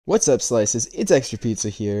What's up, Slices? It's Extra Pizza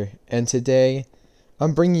here, and today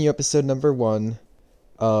I'm bringing you episode number 1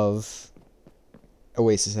 of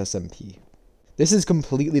Oasis SMP. This is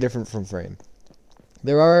completely different from Frame.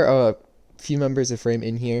 There are a few members of Frame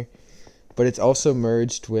in here, but it's also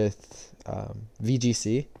merged with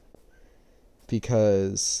VGC,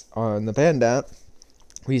 because on the band app,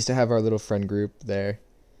 we used to have our little friend group there,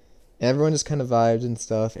 and everyone just kind of vibed and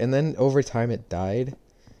stuff, and then over time it died.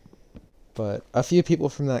 But a few people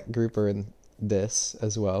from that group are in this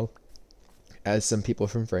as well as some people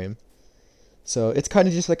from Frame. So it's kind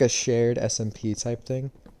of just like a shared SMP type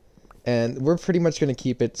thing. And we're pretty much going to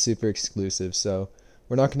keep it super exclusive. So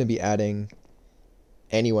we're not going to be adding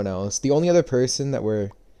anyone else. The only other person that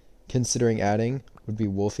we're considering adding would be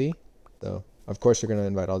Wolfie. So of course we're going to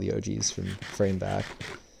invite all the OGs from Frame back.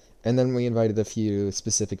 And then we invited a few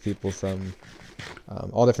specific people from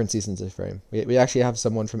all different seasons of Frame. We actually have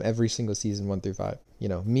someone from every single season 1 through 5. You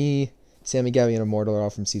know, me, Sammy, Gabby, and Immortal are all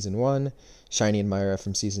from season 1. Shiny and Mayra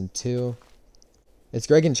from season 2. It's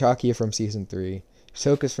Gregg and Chaki from season 3.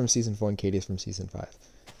 Soka's from season 4 and Katie's from season 5.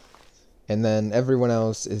 And then everyone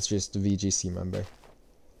else is just a VGC member.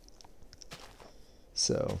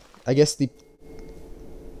 So, I guess the...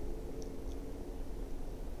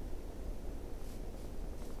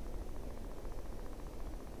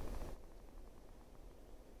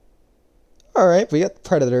 Alright, we got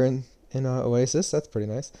Predator in Oasis. That's pretty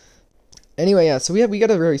nice. Anyway, yeah, so we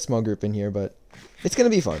got a very small group in here, but it's going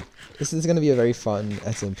to be fun. This is going to be a very fun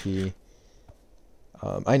SMP.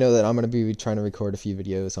 I know that I'm going to be trying to record a few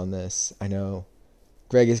videos on this. I know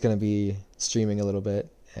Gregg is going to be streaming a little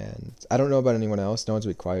bit, and I don't know about anyone else. No one's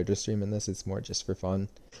required to stream in this. It's more just for fun.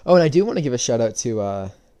 Oh, and I do want to give a shout out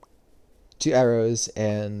to Airoz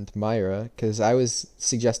and Mayra, because I was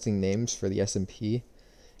suggesting names for the SMP,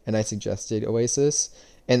 and I suggested Oasis,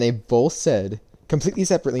 and they both said, completely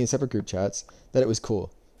separately in separate group chats, that it was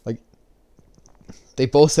cool. Like, they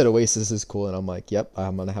both said Oasis is cool, and I'm like, yep,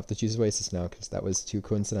 I'm gonna have to choose Oasis now, because that was too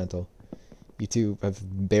coincidental. You two have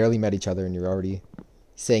barely met each other, and you're already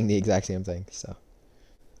saying the exact same thing, so.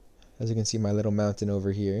 As you can see, my little mountain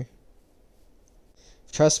over here.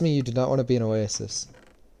 Trust me, you do not want to be in Oasis.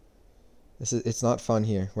 It's not fun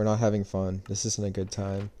here. We're not having fun. This isn't a good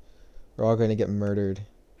time. We're all going to get murdered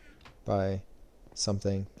by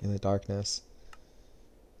something in the darkness.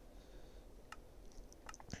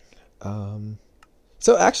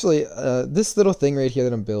 So actually, this little thing right here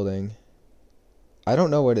that I'm building, I don't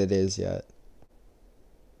know what it is yet.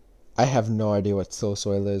 I have no idea what soul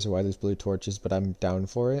soil is or why there's blue torches, but I'm down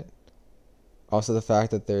for it. Also the fact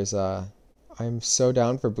that there's I'm so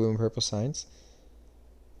down for blue and purple signs,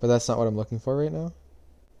 but that's not what I'm looking for right now.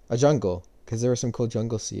 A jungle, because there were some cool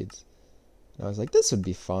jungle seeds. And I was like, this would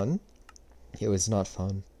be fun. It was not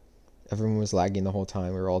fun. Everyone was lagging the whole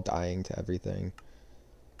time. We were all dying to everything.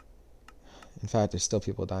 In fact, there's still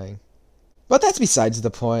people dying. But that's besides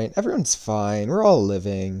the point. Everyone's fine. We're all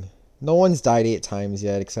living. No one's died 8 times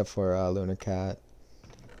yet, except for Lunar Cat.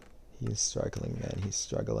 He's struggling, man. He's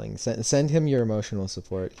struggling. Send him your emotional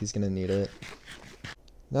support. He's gonna need it.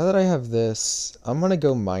 Now that I have this, I'm gonna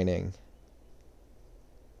go mining.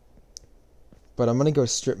 But I'm gonna go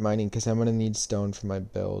strip mining because I'm gonna need stone for my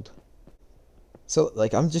build. So,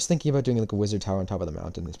 like, I'm just thinking about doing like a wizard tower on top of the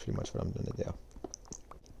mountain. That's pretty much what I'm gonna do.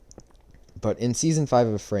 But in season 5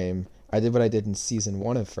 of Frame, I did what I did in season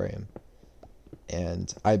 1 of Frame.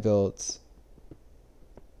 And I built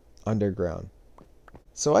underground.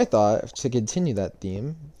 So I thought, to continue that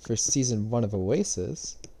theme, for season 1 of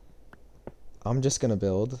Oasis, I'm just gonna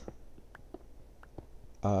build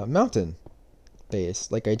a mountain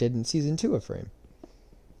base, like I did in season 2 of Frame.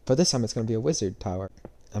 But this time it's gonna be a wizard tower.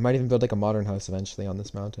 I might even build like a modern house eventually on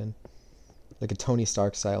this mountain. Like a Tony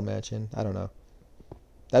Stark style mansion. I don't know.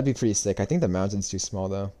 That'd be pretty sick. I think the mountain's too small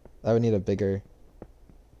though. I would need a bigger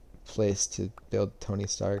place to build Tony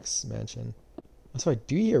Stark's mansion. Also, I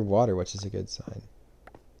do hear water, which is a good sign.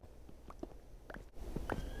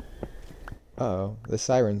 Uh-oh, the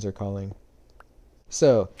sirens are calling.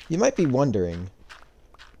 So, you might be wondering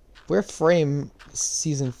where Frame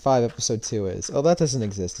Season 5 Episode 2 is. Oh, that doesn't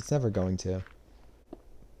exist. It's never going to.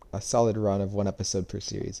 A solid run of 1 episode per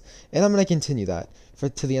series. And I'm going to continue that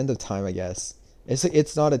to the end of time, I guess.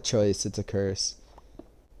 It's not a choice, it's a curse.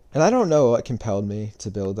 And I don't know what compelled me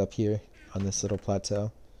to build up here on this little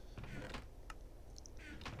plateau.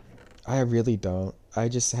 I really don't. I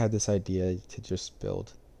just had this idea to just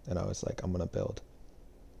build. And I was like, I'm going to build.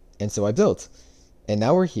 And so I built. And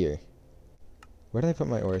now we're here. Where did I put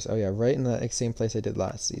my ores? Oh yeah, right in the same place I did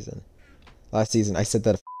last season. Last season, I said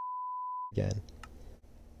that again.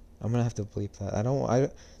 I'm gonna have to bleep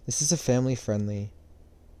that. This is a family-friendly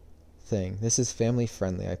thing. This is family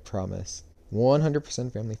friendly, I promise.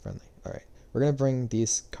 100% family friendly. Alright, we're gonna bring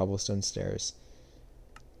these cobblestone stairs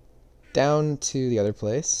down to the other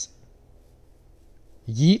place.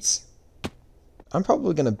 Yeet! I'm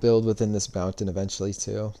probably gonna build within this mountain eventually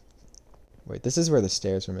too. Wait, this is where the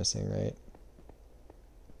stairs were missing, right?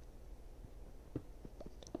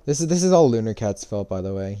 This is all Lunar Cat's fault, by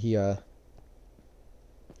the way. He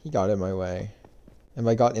got in my way. And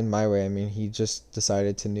by got in my way, I mean he just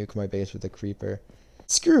decided to nuke my base with a creeper.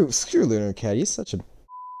 Screw Lunar Cat, he's such a...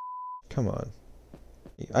 Come on.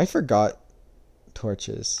 I forgot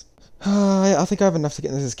torches. I think I have enough to get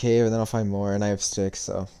into this cave, and then I'll find more, and I have sticks,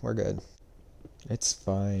 so we're good. It's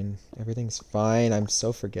fine. Everything's fine. I'm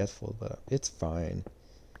so forgetful, but it's fine.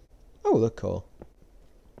 Oh, look, coal.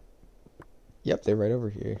 Yep, they're right over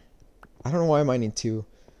here. I don't know why I'm mining 2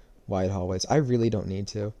 wide hallways. I really don't need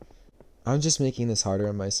to. I'm just making this harder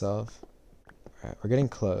on myself. Alright, we're getting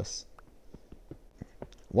close.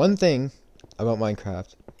 One thing about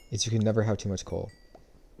Minecraft is you can never have too much coal.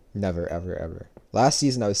 Never, ever, ever. Last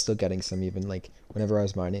season I was still getting some, even like whenever I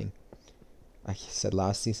was mining. I said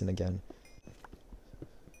last season again.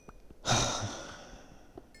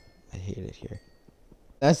 I hate it here.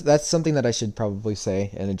 That's something that I should probably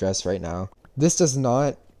say and address right now. This does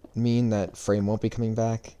not mean that Frame won't be coming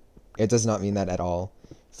back. It does not mean that at all.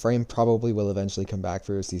 Frame probably will eventually come back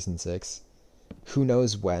for season 6. Who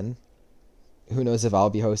knows when? Who knows if I'll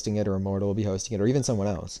be hosting it or Immortal will be hosting it or even someone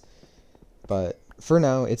else. But for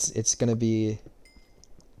now, it's gonna be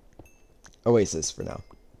Oasis for now.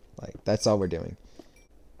 Like, that's all we're doing.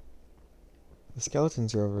 The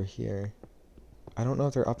skeletons are over here. I don't know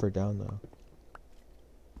if they're up or down though.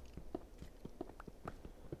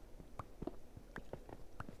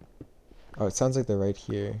 Oh, it sounds like they're right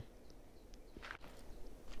here.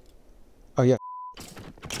 Oh yeah.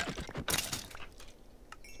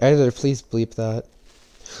 Editor, please bleep that.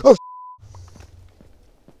 Oh!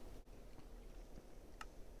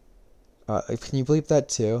 Can you bleep that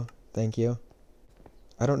too? Thank you.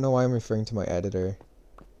 I don't know why I'm referring to my editor.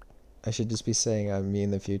 I should just be saying me in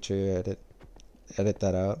the future edit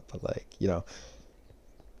that out, but like, you know.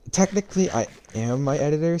 Technically I am my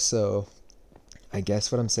editor, so I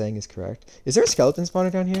guess what I'm saying is correct. Is there a skeleton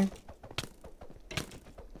spawner down here?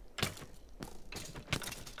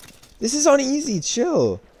 This is on easy,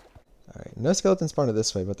 chill! Alright, no skeleton spawner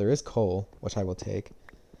this way, but there is coal, which I will take.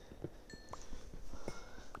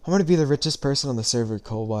 I'm gonna be the richest person on the server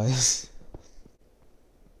coal-wise.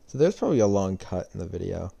 So there's probably a long cut in the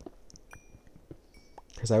video.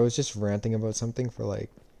 Because I was just ranting about something for like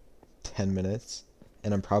 10 minutes.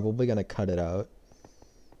 And I'm probably gonna cut it out.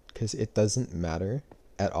 Because it doesn't matter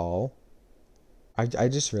at all. I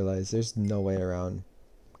just realized there's no way around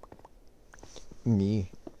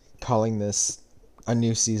me calling this a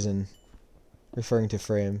new season. Referring to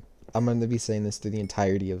Frame. I'm gonna be saying this through the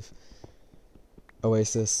entirety of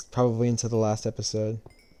Oasis. Probably into the last episode.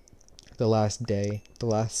 The last day. The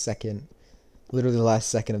last second. Literally the last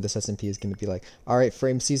second of this SMP is gonna be like, alright,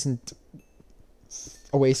 Frame season...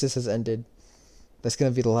 Oasis has ended. That's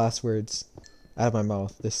gonna be the last words out of my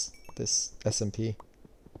mouth, this SMP.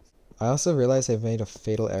 I also realized I've made a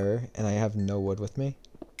fatal error, and I have no wood with me.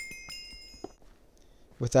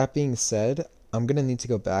 With that being said, I'm gonna need to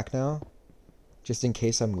go back now, just in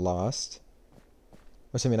case I'm lost.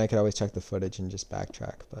 Which, I mean, I could always check the footage and just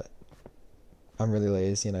backtrack, but I'm really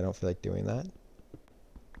lazy and I don't feel like doing that.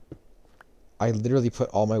 I literally put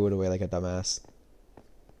all my wood away like a dumbass.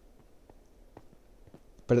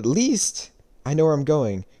 But at least I know where I'm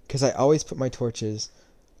going, because I always put my torches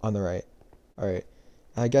on the right. Alright,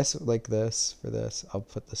 I guess like this, for this, I'll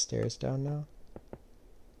put the stairs down now.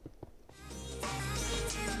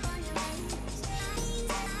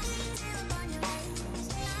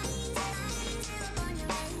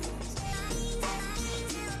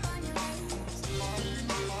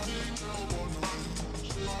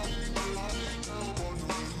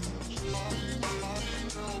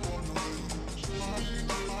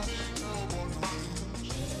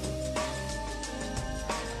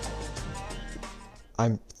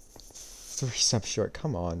 I'm 3 steps short.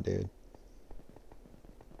 Come on, dude.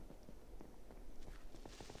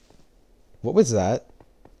 What was that?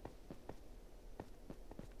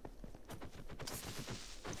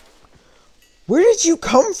 Where did you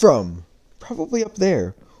come from? Probably up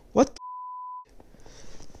there. What the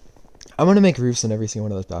I'm gonna make roofs on every single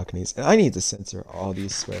one of those balconies. And I need to censor all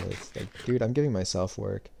these swears. Like, dude, I'm giving myself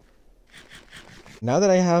work. Now that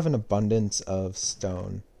I have an abundance of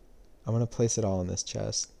stone, I'm gonna place it all in this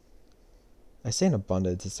chest. I say in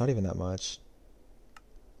abundance, it's not even that much.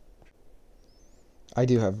 I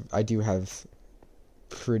do have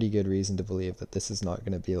pretty good reason to believe that this is not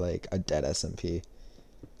going to be like a dead SMP.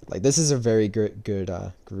 Like, this is a very good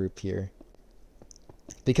group here.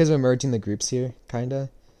 Because we're merging the groups here, kinda,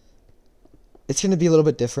 it's going to be a little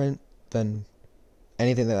bit different than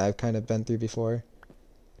anything that I've kind of been through before.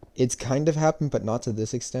 It's kind of happened, but not to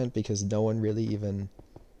this extent, because no one really even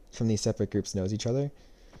from these separate groups knows each other.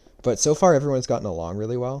 But so far, everyone's gotten along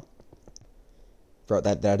really well. Bro,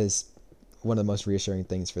 that is one of the most reassuring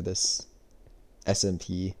things for this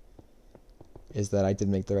SMP, is that I did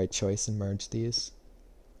make the right choice and merge these.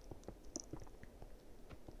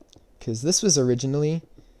 Because this was originally,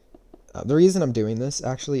 the reason I'm doing this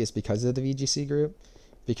actually is because of the VGC group,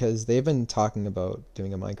 because they've been talking about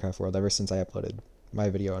doing a Minecraft world ever since I uploaded my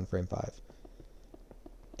video on Frame 5.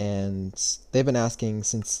 And they've been asking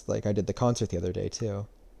since like I did the concert the other day too.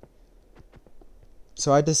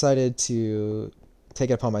 So I decided to take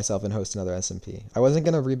it upon myself and host another SMP. I wasn't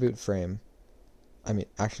going to reboot Frame. I mean,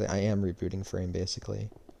 actually I am rebooting Frame basically.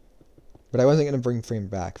 But I wasn't going to bring Frame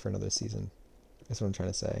back for another season. That's what I'm trying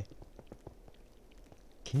to say.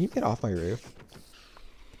 Can you get off my roof?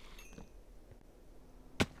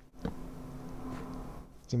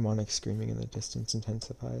 Demonic screaming in the distance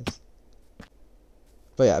intensifies.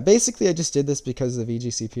 But yeah, basically I just did this because the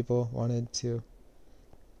VGC people wanted to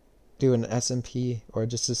do an SMP or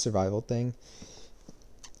just a survival thing.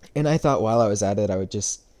 And I thought while I was at it, I would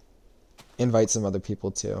just invite some other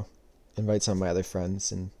people too. Invite some of my other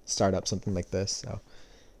friends and start up something like this. So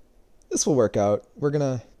this will work out. We're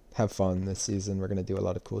going to have fun this season. We're going to do a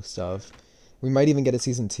lot of cool stuff. We might even get a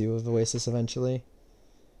season 2 of Oasis eventually.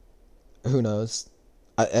 Who knows?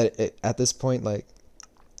 At this point, like,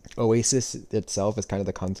 Oasis itself is kind of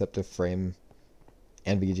the concept of Frame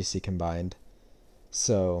and VGC combined.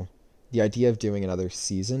 So the idea of doing another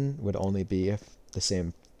season would only be if the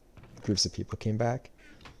same groups of people came back.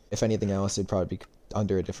 If anything else, it'd probably be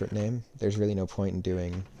under a different name. There's really no point in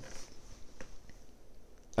doing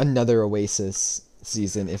another Oasis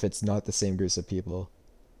season if it's not the same groups of people.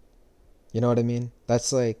 You know what I mean?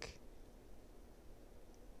 That's like,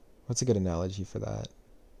 what's a good analogy for that?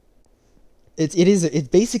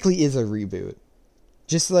 It basically is a reboot.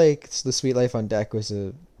 Just like The Sweet Life on Deck was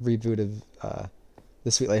a reboot of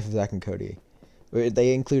The Sweet Life of Zack and Cody. Where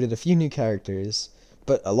they included a few new characters,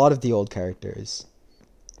 but a lot of the old characters.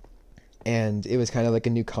 And it was kind of like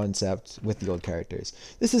a new concept with the old characters.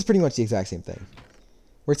 This is pretty much the exact same thing.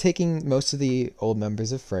 We're taking most of the old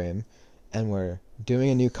members of Frame, and we're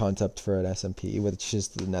doing a new concept for an SMP, which is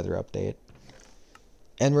the Nether update.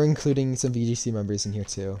 And we're including some VGC members in here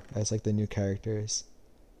too, as like the new characters.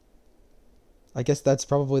 I guess that's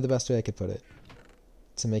probably the best way I could put it.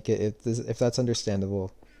 To make it, if that's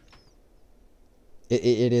understandable.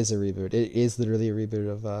 It is a reboot. It is literally a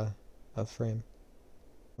reboot of Frame.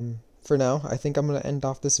 For now, I think I'm going to end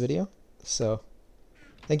off this video. So,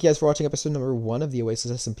 thank you guys for watching episode number 1 of the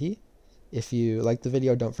Oasis SMP. If you liked the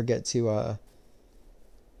video, don't forget to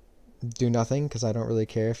do nothing, because I don't really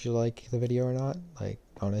care if you like the video or not. Like,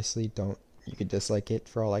 honestly, don't. You could dislike it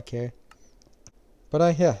for all I care.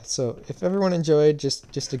 But yeah, so if everyone enjoyed,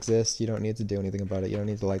 just exist. You don't need to do anything about it. You don't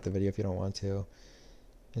need to like the video if you don't want to.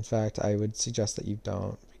 In fact, I would suggest that you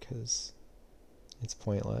don't, because it's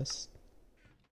pointless.